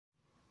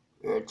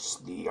It's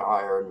the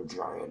Iron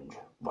Giant,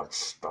 but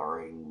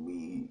starring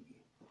me.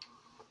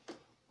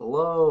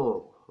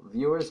 Hello,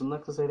 viewers of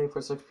Nexus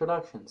 8846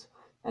 Productions,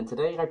 and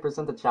today I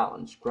present the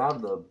challenge.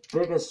 Grab the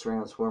biggest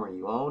Transformer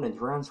you own and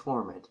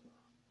transform it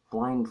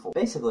blindfold.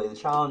 Basically, the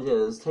challenge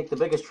is take the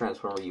biggest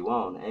Transformer you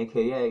own,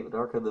 aka the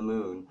Dark of the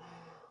Moon,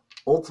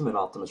 Ultimate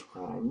Optimus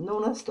Prime,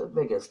 known as the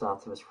biggest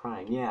Optimus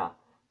Prime, yeah.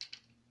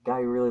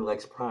 Guy who really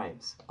likes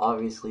primes.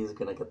 Obviously, he's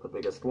gonna get the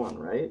biggest one,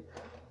 right?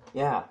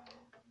 Yeah.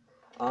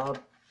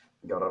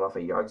 Got it off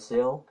a yard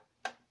sale.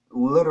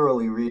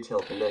 Literally retail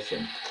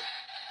condition.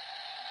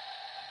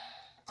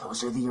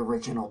 Those are the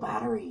original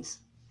batteries.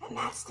 And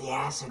that's the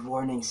acid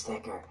warning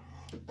sticker.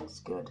 It's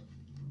good.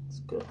 It's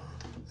good.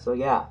 So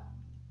yeah,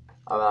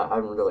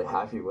 I'm really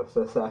happy with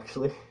this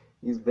actually.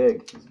 He's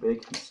big,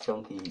 he's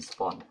chunky, he's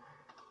fun.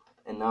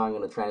 And now I'm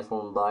going to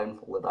transform him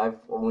blindfolded. I've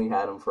only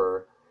had him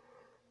for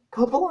a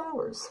couple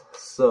hours.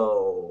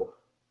 So,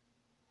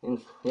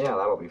 yeah,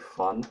 that'll be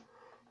fun.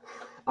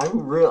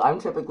 I'm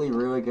typically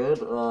really good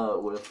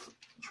with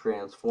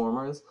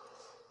Transformers.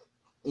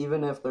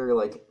 Even if they're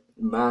like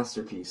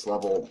masterpiece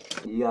level.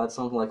 You got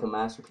something like a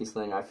masterpiece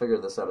thing. I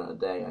figured this out in a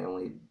day.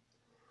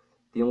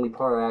 The only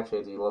part I actually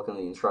have to look in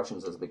the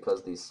instructions is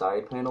because these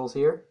side panels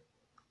here,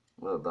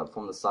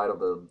 from the side of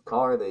the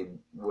car, they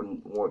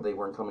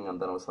weren't coming on.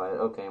 Then I was like,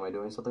 okay, am I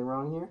doing something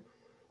wrong here?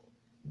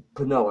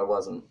 But no, I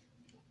wasn't.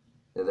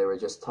 They were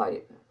just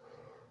tight.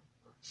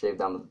 Shaved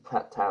down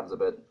the tabs a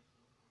bit.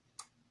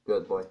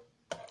 Good boy.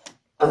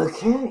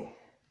 Okay.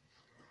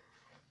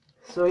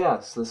 So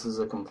yes, this is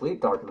a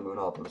complete Dark of the Moon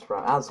Optimus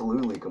Prime.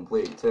 Absolutely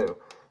complete, too.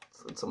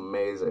 It's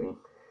amazing.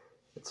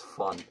 It's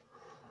fun.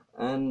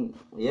 And,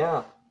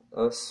 yeah,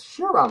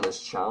 share around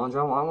this challenge.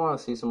 I want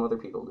to see some other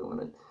people doing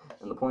it.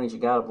 And the point is you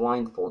gotta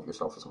blindfold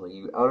yourself with something.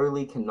 You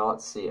utterly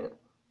cannot see it.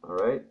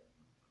 Alright?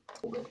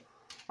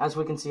 As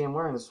we can see, I'm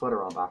wearing the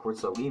sweater on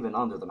backwards, so even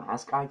under the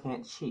mask, I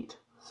can't cheat.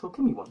 So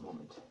give me one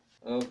moment.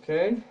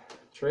 Okay.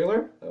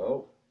 Trailer?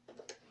 Oh.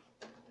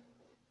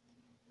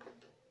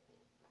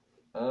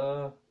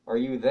 Are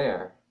you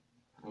there?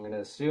 I'm gonna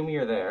assume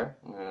you're there.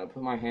 I'm gonna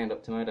put my hand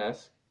up to my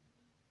desk.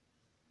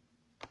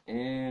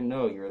 And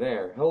no, you're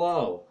there.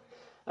 Hello!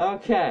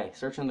 Okay,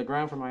 searching the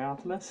ground for my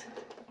Optimus.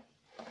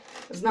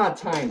 It's not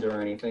timed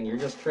or anything, you're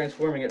just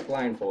transforming it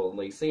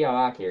blindfoldedly. See how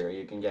accurate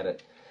you can get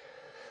it.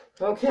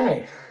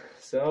 Okay,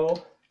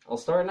 so I'll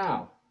start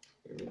now.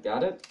 Here we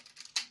got it.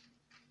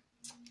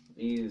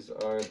 These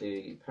are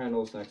the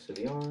panels next to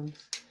the arms.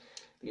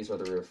 These are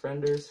the rear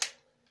fenders.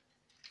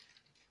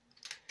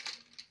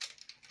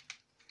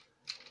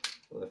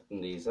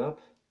 Lifting these up.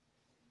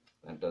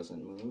 That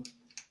doesn't move.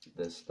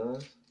 This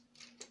does.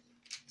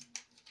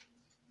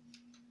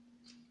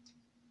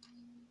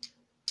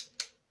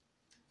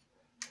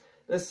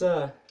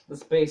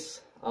 This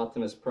base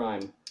Optimus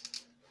Prime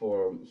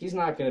he's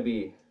not going to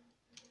be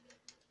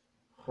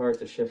hard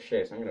to shift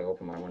shapes. I'm going to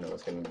open my window.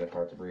 It's going to be a bit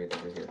hard to breathe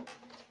over here.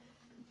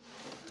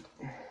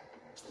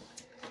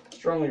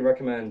 Strongly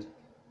recommend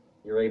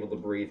you're able to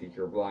breathe with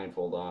your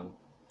blindfold on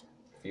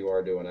if you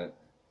are doing it.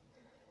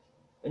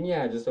 And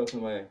yeah, just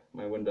open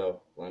my window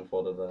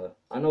blindfolded.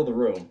 I know the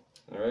room,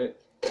 alright?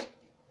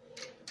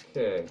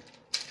 Okay,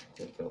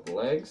 take out the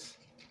legs,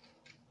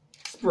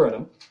 spread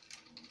them,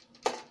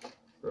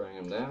 bring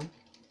them down,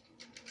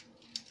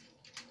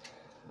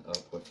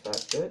 up with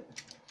that bit,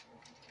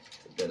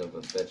 a bit of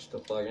a bitch to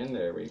plug in,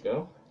 there we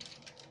go,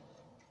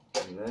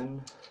 and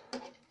then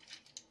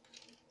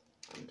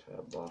onto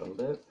the bottom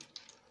bit,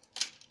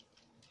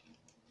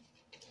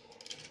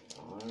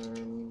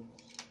 arm,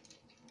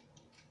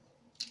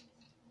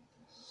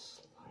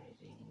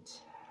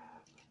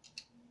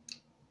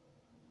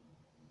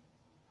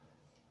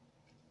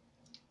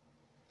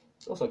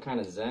 it's also kind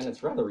of zen.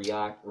 It's rather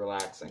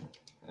relaxing.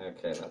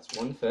 Okay, that's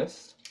one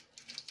fist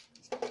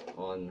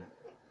on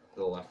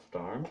the left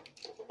arm.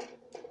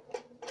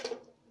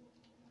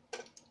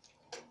 Okay,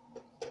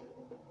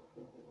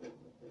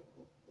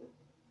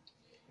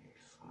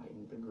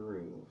 find the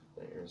groove.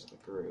 There's the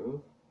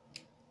groove.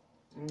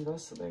 And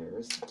thus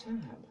there's the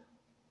tab.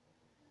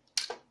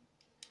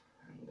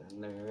 And then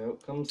there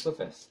out comes the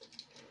fist.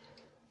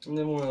 And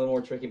then one of the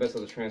more tricky bits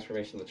of the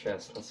transformation of the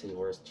chest. Let's see,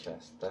 where's the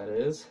chest? That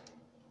is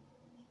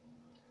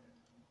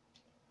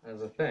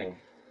as a thing.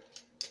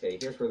 Okay,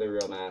 here's where the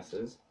real mass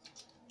is.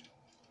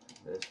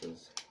 This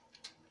is...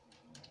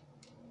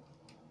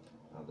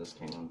 oh, this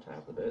came on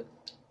top a bit.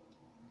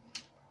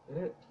 Did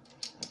it?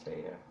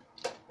 Okay, yeah.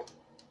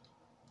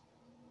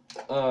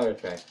 Oh,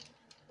 okay.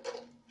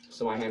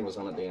 So my hand was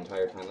on it the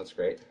entire time, that's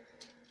great.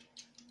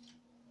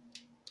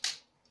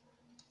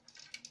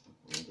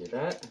 Do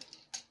that.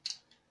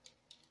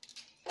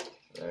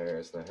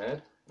 There's the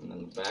head. And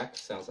then the back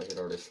sounds like it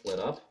already slid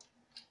up.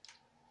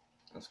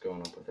 That's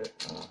going up with it.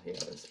 Oh, yeah,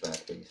 this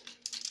back piece.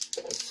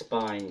 The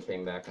spine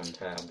came back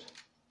untabbed.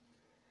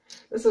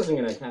 This isn't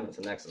going to count as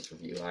a Nexus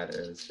review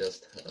either, it's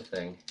just a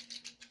thing.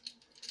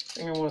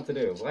 Thing I wanted to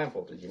do.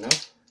 Blindfolded, you know?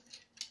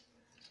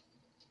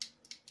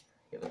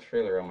 Get a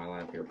trailer on my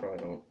lap here, probably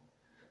don't.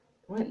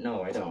 What?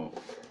 No, I don't.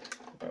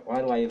 Why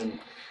do I even...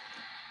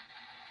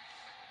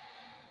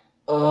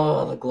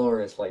 Oh, the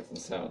glorious lights and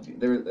sound.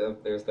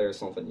 There's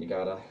something you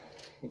gotta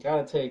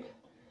take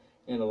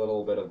in a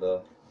little bit of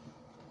the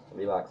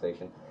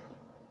relaxation.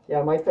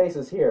 Yeah, my face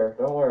is here.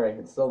 Don't worry,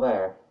 it's still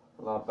there.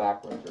 I'm not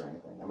backwards or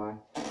anything, am I?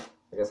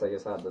 I guess I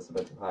just had this a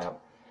bit too high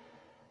up.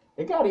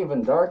 It got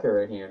even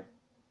darker in here.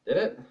 Did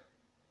it?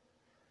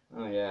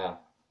 Oh yeah.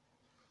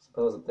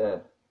 Suppose it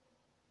did.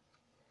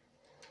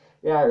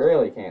 Yeah, I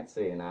really can't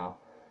see now.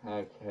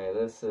 Okay,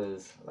 that is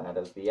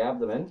the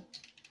abdomen.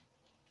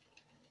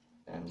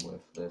 And with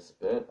this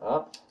bit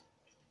up,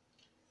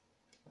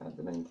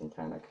 abdomen can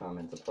kind of come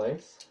into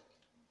place.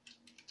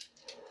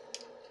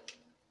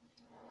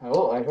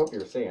 Oh, I hope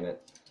you're seeing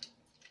it.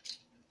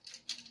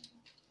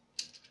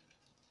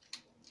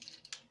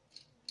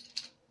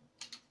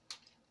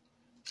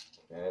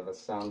 Okay, that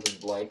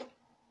sounded like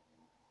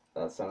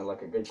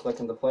a good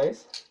click into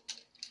place.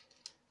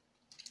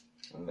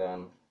 And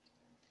then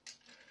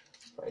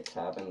if I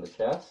tab in the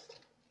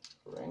chest,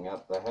 bring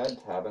up the head,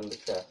 tab in the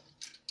chest.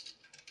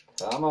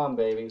 Come on,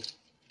 baby.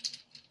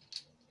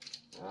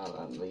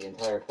 And the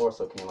entire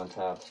torso came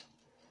untapped.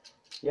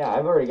 Yeah,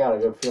 I've already got a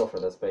good feel for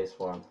this bass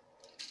form.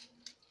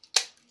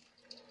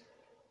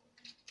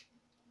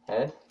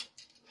 Head,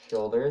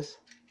 shoulders,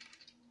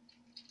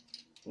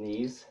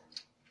 knees,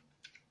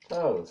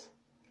 toes.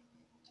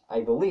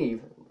 I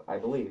believe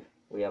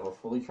we have a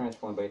fully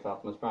transformed bass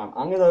Optimus Prime.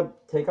 I'm gonna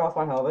take off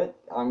my helmet.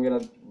 I'm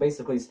gonna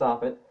basically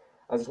stop it.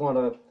 I just want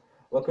to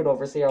look it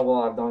over, see how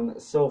well I've done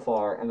so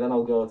far, and then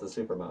I'll go into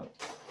super mode.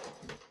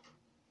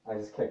 I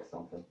just kicked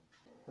something.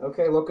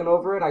 Okay, looking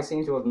over it, I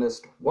seem to have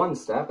missed one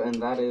step, and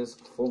that is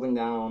folding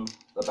down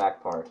the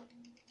back part.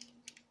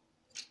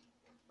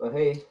 But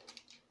hey,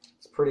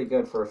 it's pretty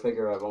good for a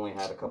figure I've only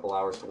had a couple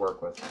hours to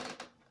work with.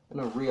 I'm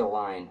gonna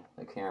realign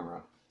the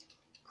camera.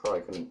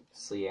 Probably couldn't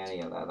see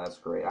any of that. That's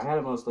great. I had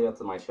it mostly up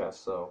to my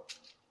chest, so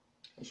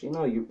actually,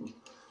 no, you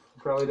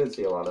probably did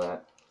see a lot of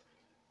that.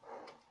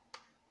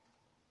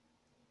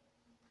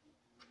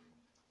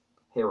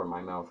 Hair in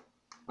my mouth.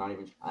 Not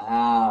even.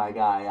 Ah, I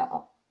got it.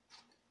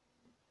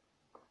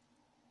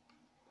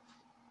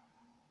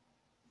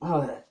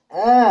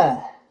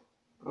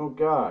 Oh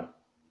God.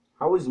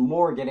 How is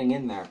more getting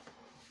in there?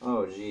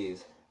 Oh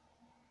jeez.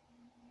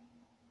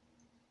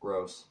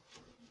 Gross.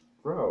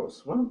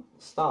 Gross. What?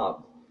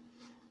 Stop.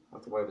 I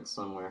have to wipe it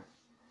somewhere.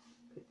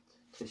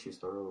 Tissue's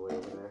thrown away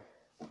over there.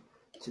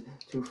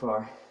 Too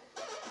far.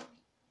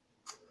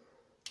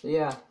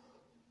 Yeah.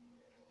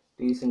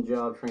 Decent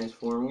job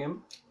transforming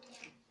him.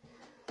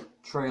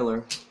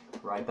 Trailer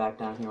right back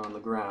down here on the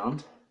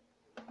ground.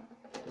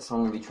 So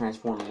I'm going to be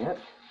transforming it.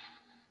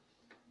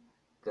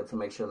 Good to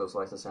make sure those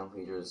lights and sound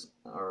features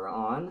are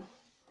on.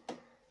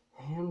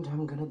 And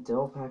I'm going to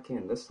delve back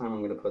in. This time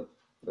I'm going to put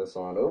this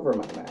on over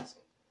my mask.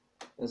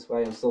 This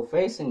way I'm still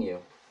facing you.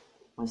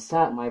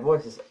 My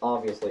voice is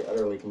obviously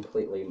utterly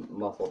completely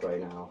muffled right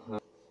now.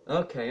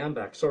 Okay, I'm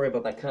back. Sorry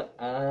about that cut.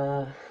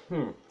 Yeah,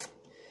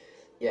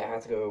 I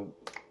have to go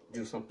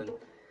do something.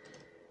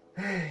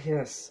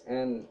 Yes,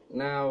 and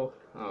now...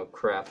 Oh,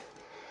 crap.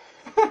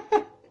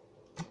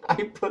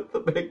 I put the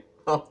big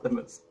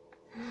Optimus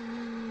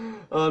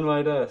on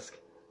my desk.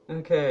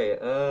 Okay,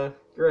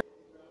 great.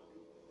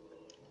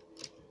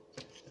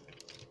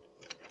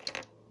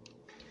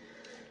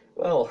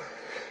 Well,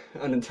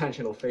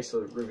 unintentional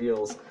facial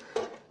reveals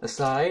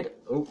aside.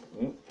 Oh,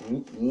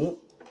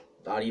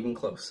 not even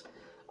close.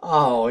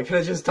 Oh, I could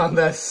have just done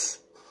this.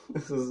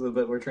 This is a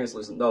bit more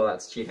translucent. No,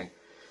 that's cheating.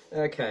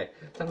 Okay,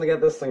 time to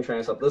get this thing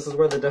transformed. This is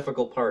where the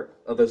difficult part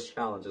of this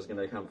challenge is going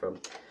to come from.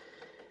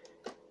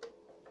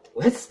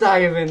 Let's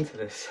dive into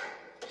this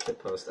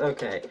shitpost.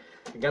 Okay,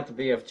 we got the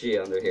BFG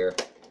under here.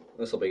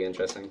 This will be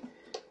interesting.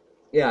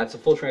 Yeah, it's a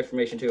full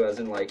transformation too, as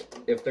in, like,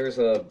 if there's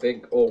a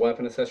big old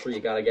weapon accessory,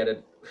 you gotta get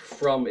it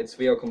from its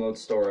vehicle mode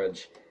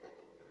storage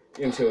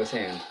into his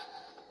hand.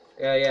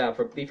 Yeah,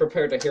 be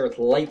prepared to hear its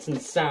lights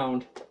and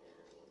sound.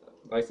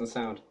 Lights and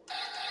sound.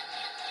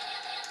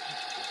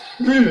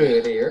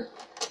 Here.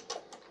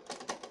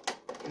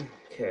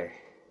 Okay.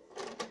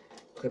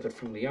 Clip it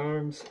from the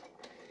arms.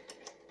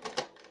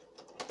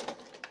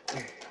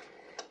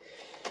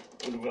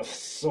 Give it a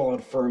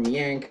solid, firm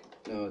yank.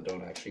 No,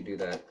 don't actually do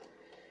that.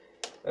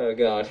 Oh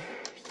God.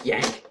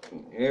 Yank.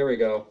 Here we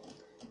go.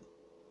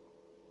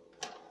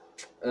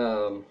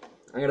 I'm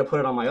gonna put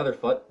it on my other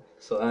foot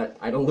so that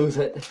I don't lose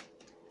it.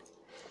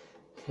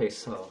 Okay,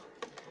 so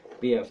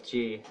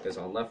BFG is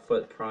on left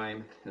foot,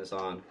 Prime is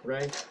on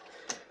right.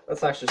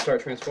 Let's actually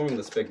start transforming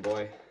this big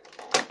boy.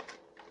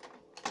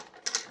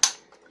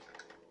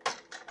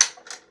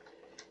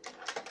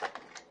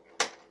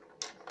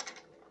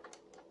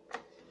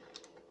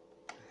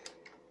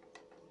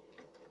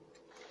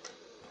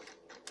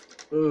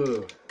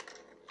 Ooh.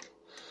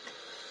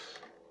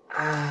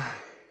 Ah.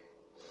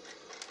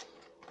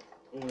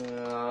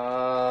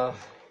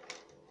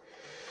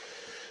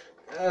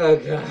 Oh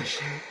gosh.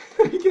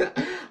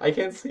 I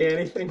can't see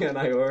anything and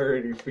I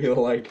already feel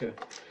like...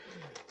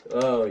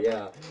 oh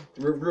yeah.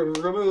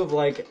 Remove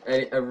like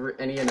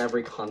any and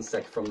every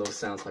concept from those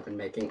sounds I've been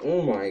making.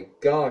 Oh my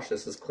gosh,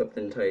 this is clipped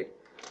in tight.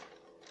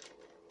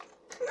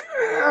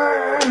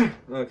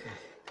 Okay.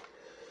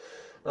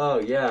 Oh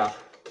yeah,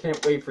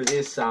 can't wait for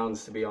these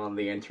sounds to be on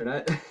the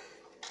internet.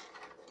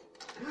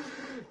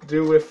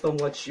 Do with them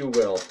what you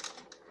will.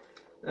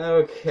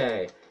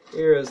 Okay,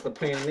 here is the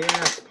pain in the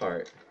ass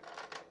part.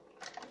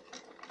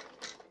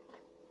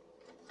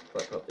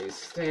 Flip up these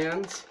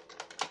stands.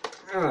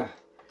 Okay,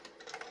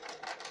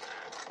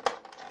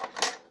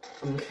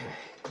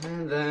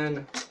 and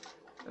then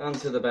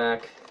onto the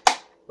back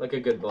like a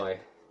good boy.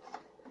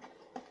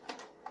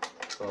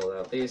 Pull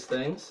out these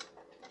things.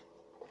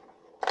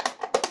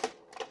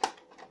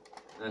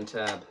 And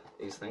tab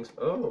these things.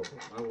 Oh,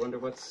 I wonder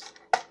what's...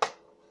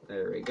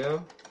 There we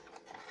go.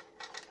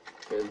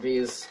 Get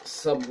these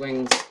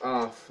sub-wings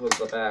off of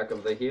the back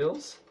of the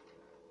heels.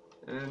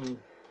 And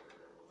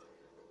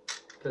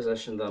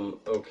position them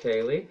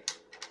okayly.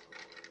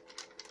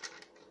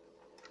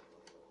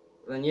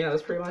 Then yeah,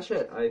 that's pretty much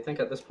it. I think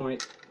at this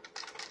point...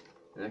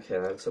 Okay,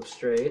 that's up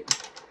straight.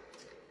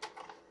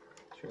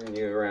 Turn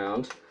you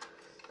around.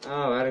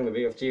 Oh, adding the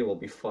BFG will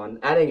be fun.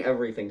 Adding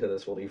everything to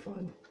this will be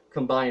fun.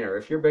 Combiner.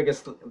 If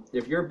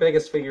your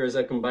biggest figure is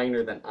a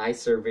combiner, then I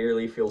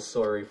severely feel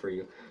sorry for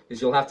you,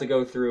 because you'll have to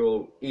go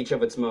through each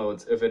of its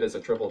modes if it is a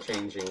triple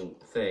changing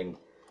thing.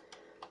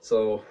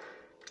 So,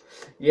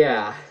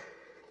 yeah.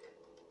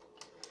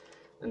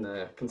 And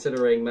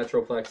considering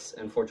Metroplex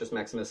and Fortress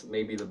Maximus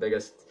may be the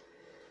biggest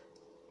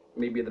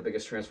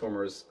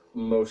Transformers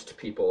most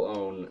people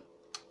own.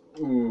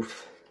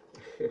 Oof.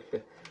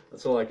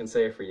 That's all I can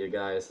say for you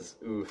guys is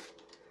oof.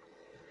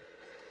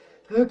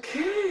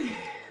 Okay.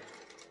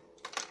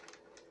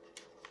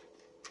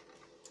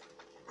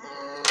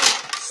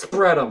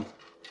 Spread them.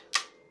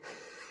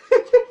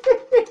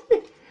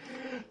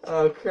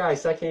 Oh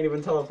Christ, I can't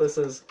even tell if this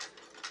is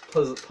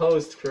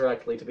posed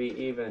correctly to be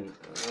even.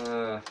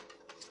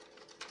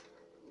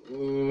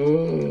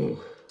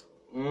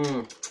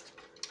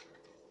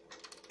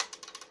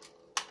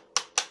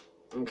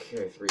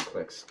 Okay, 3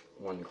 clicks,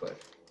 1 click.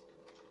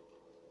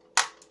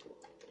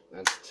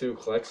 That's 2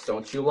 clicks.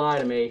 Don't you lie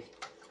to me.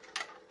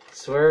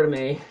 Swear to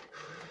me.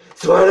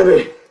 Swear to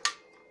me!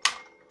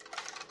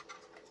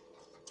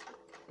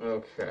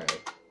 Okay.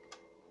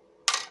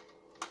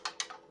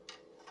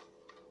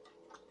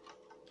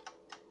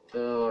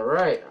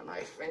 Alright, and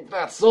I think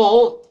that's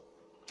all.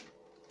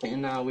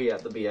 And now we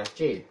have the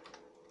BFG.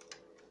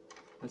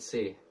 Let's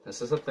see.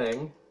 This is a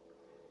thing.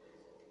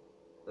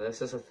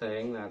 This is a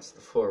thing. That's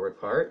the forward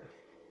part.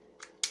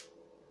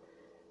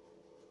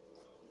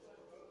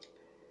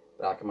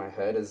 Back of my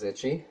head is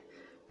itchy.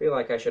 I feel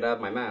like I should have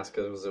my mask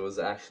because it was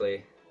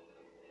actually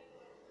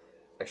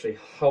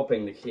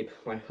helping to keep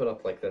my hood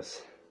up like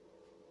this.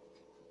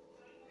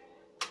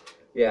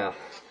 Yeah,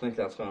 I think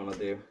that's what I'm gonna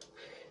do.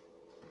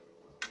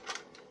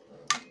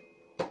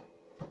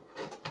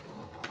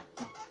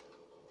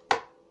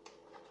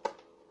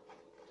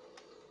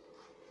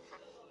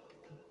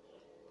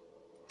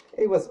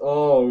 It was,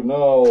 oh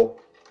no.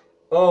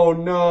 Oh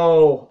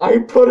no, I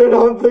put it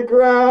on the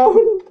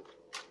ground.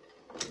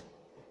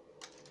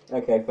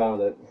 Okay,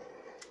 found it.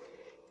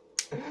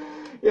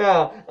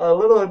 Yeah, a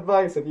little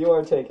advice if you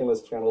are taking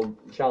this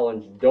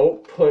challenge,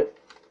 don't put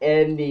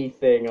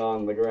anything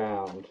on the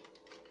ground.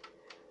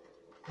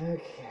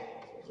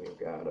 Okay, we've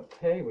got a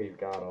pay, we've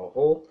got a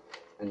hole,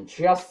 and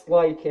just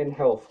like in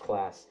health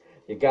class,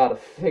 you gotta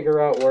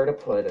figure out where to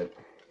put it.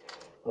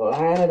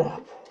 Line it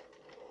up.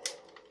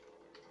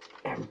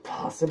 And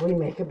possibly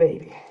make a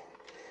baby.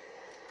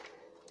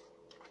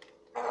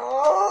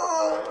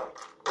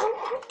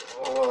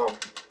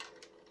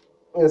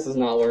 This is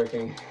not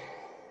working.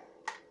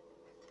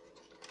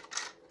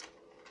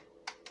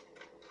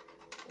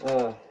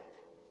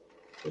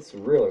 It's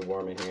really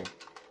warm in here.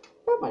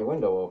 Got my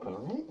window open,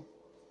 right?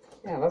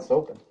 Yeah, that's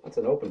open. That's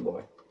an open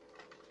boy.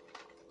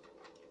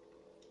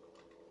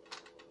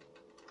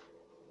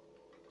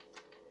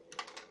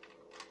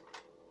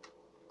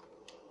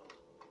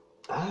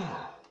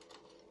 Ah.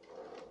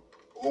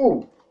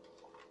 Ooh.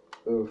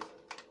 Oof.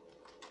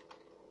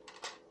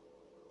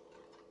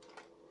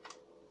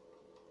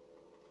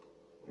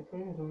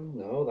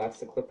 No, that's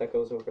the clip that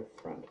goes over the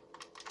front.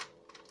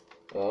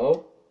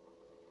 Oh.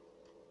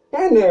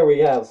 And there we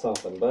have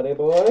something, buddy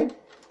boy.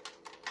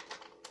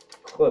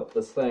 Clip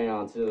this thing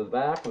onto the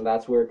back, and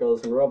that's where it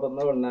goes in robot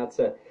mode, and that's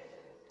it.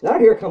 Now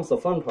here comes the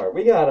fun part.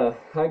 I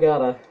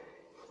gotta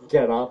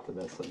get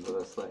Optimus into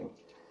this thing.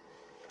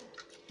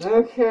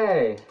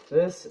 Okay,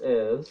 this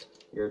is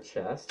your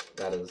chest.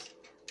 That is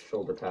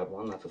shoulder pad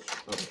 1. That's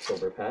another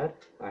shoulder pad.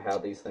 I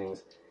have these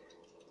things.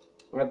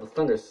 I have the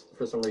Thunders,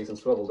 for some reason,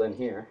 swiveled in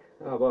here.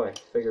 Oh boy,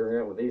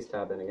 figuring out with these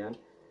tab in again.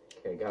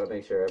 Okay, gotta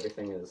make sure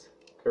everything is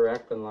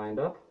correct and lined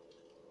up.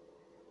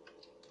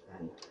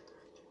 And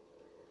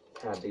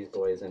tab these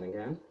boys in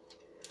again.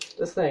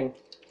 This thing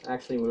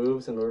actually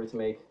moves in order to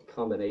make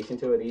combination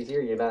to it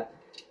easier.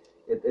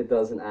 It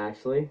doesn't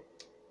actually.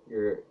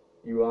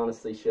 You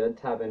honestly should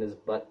tab in his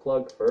butt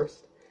plug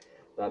first.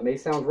 That may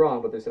sound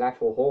wrong, but there's an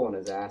actual hole in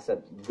his ass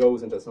that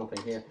goes into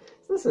something here.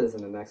 So this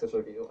isn't a Nexus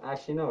review.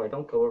 Actually, no, I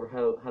don't go over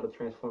how to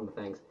transform the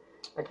things.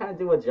 I kind of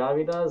do what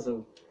Javi does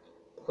and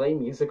play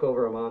music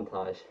over a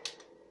montage.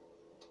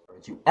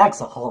 word, you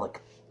exaholic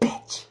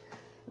bitch.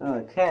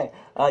 Okay,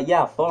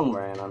 yeah, phone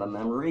ran out of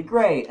memory,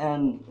 great,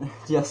 and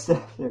just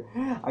after,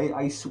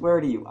 I swear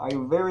to you, I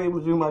very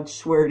much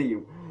swear to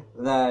you,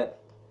 that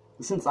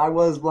since I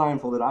was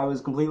blindfolded, I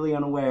was completely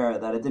unaware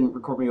that it didn't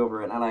record me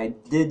over it, and I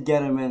did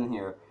get him in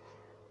here.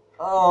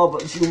 Oh,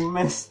 but you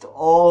missed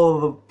all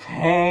the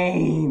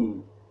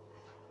pain.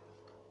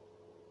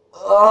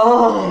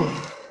 Oh.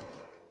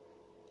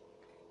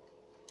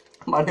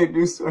 But I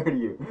do swear to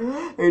you,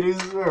 I do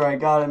swear I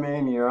got him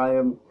in here. I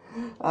am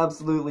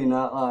absolutely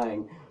not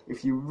lying.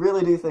 If you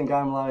really do think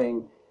I'm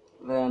lying,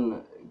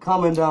 then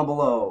comment down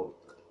below,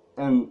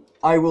 and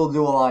I will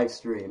do a live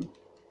stream.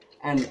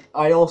 And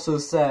I also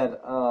said,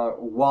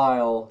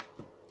 while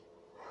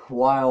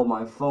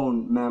my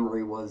phone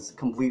memory was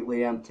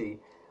completely empty,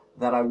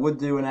 that I would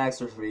do an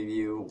Nexus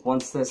review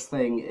once this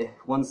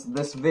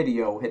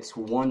video hits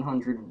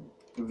 100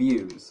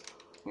 views,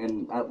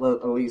 and at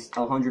least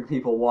 100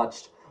 people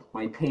watched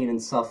my pain and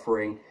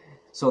suffering,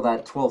 so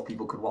that 12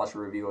 people could watch a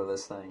review of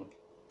this thing.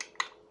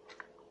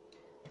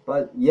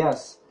 But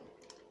yes,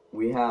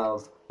 we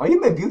have... I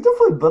am a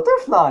beautiful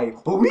butterfly!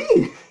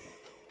 Oui!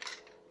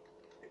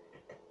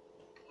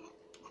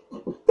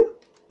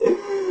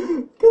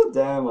 God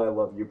damn, I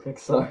love you,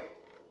 Pixar.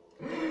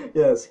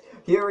 Yes,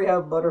 here we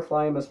have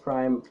Butterfly Miss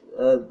Prime.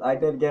 I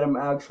did get him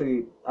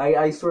actually...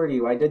 I swear to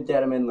you, I did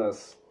get him in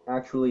this.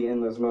 Actually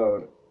in this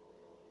mode.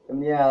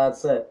 And yeah,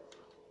 that's it.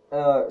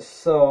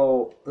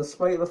 So,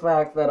 despite the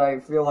fact that I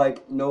feel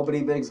like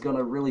nobody big's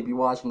gonna really be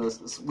watching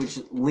this, which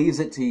leaves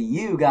it to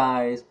you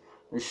guys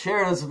to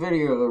share this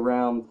video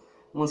around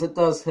once it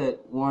does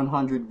hit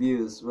 100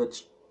 views,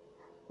 which,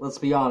 let's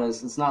be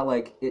honest, it's not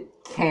like it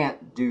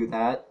can't do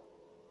that,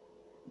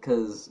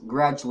 because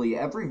gradually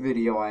every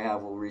video I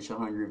have will reach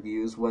 100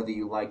 views, whether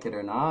you like it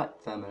or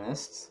not,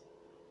 feminists.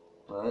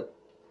 But,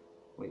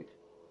 wait,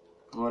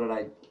 what did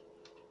I...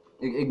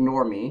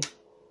 Ignore me,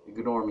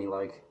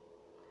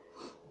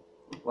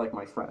 like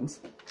my friends.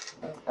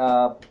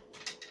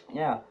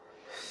 Yeah,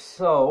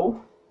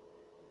 so,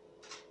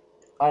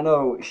 I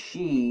know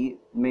she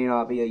may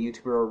not be a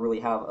YouTuber or really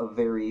have a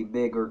very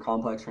big or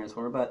complex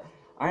transformer, but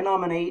I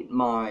nominate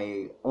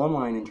my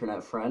online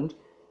internet friend,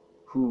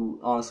 who,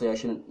 honestly, I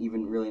shouldn't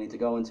even really need to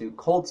go into,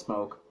 Cold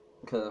Smoke,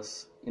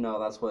 because, you know,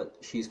 that's what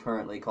she's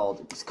currently called.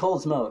 It's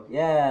Cold Smoke,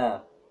 yeah!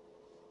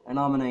 I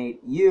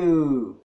nominate you!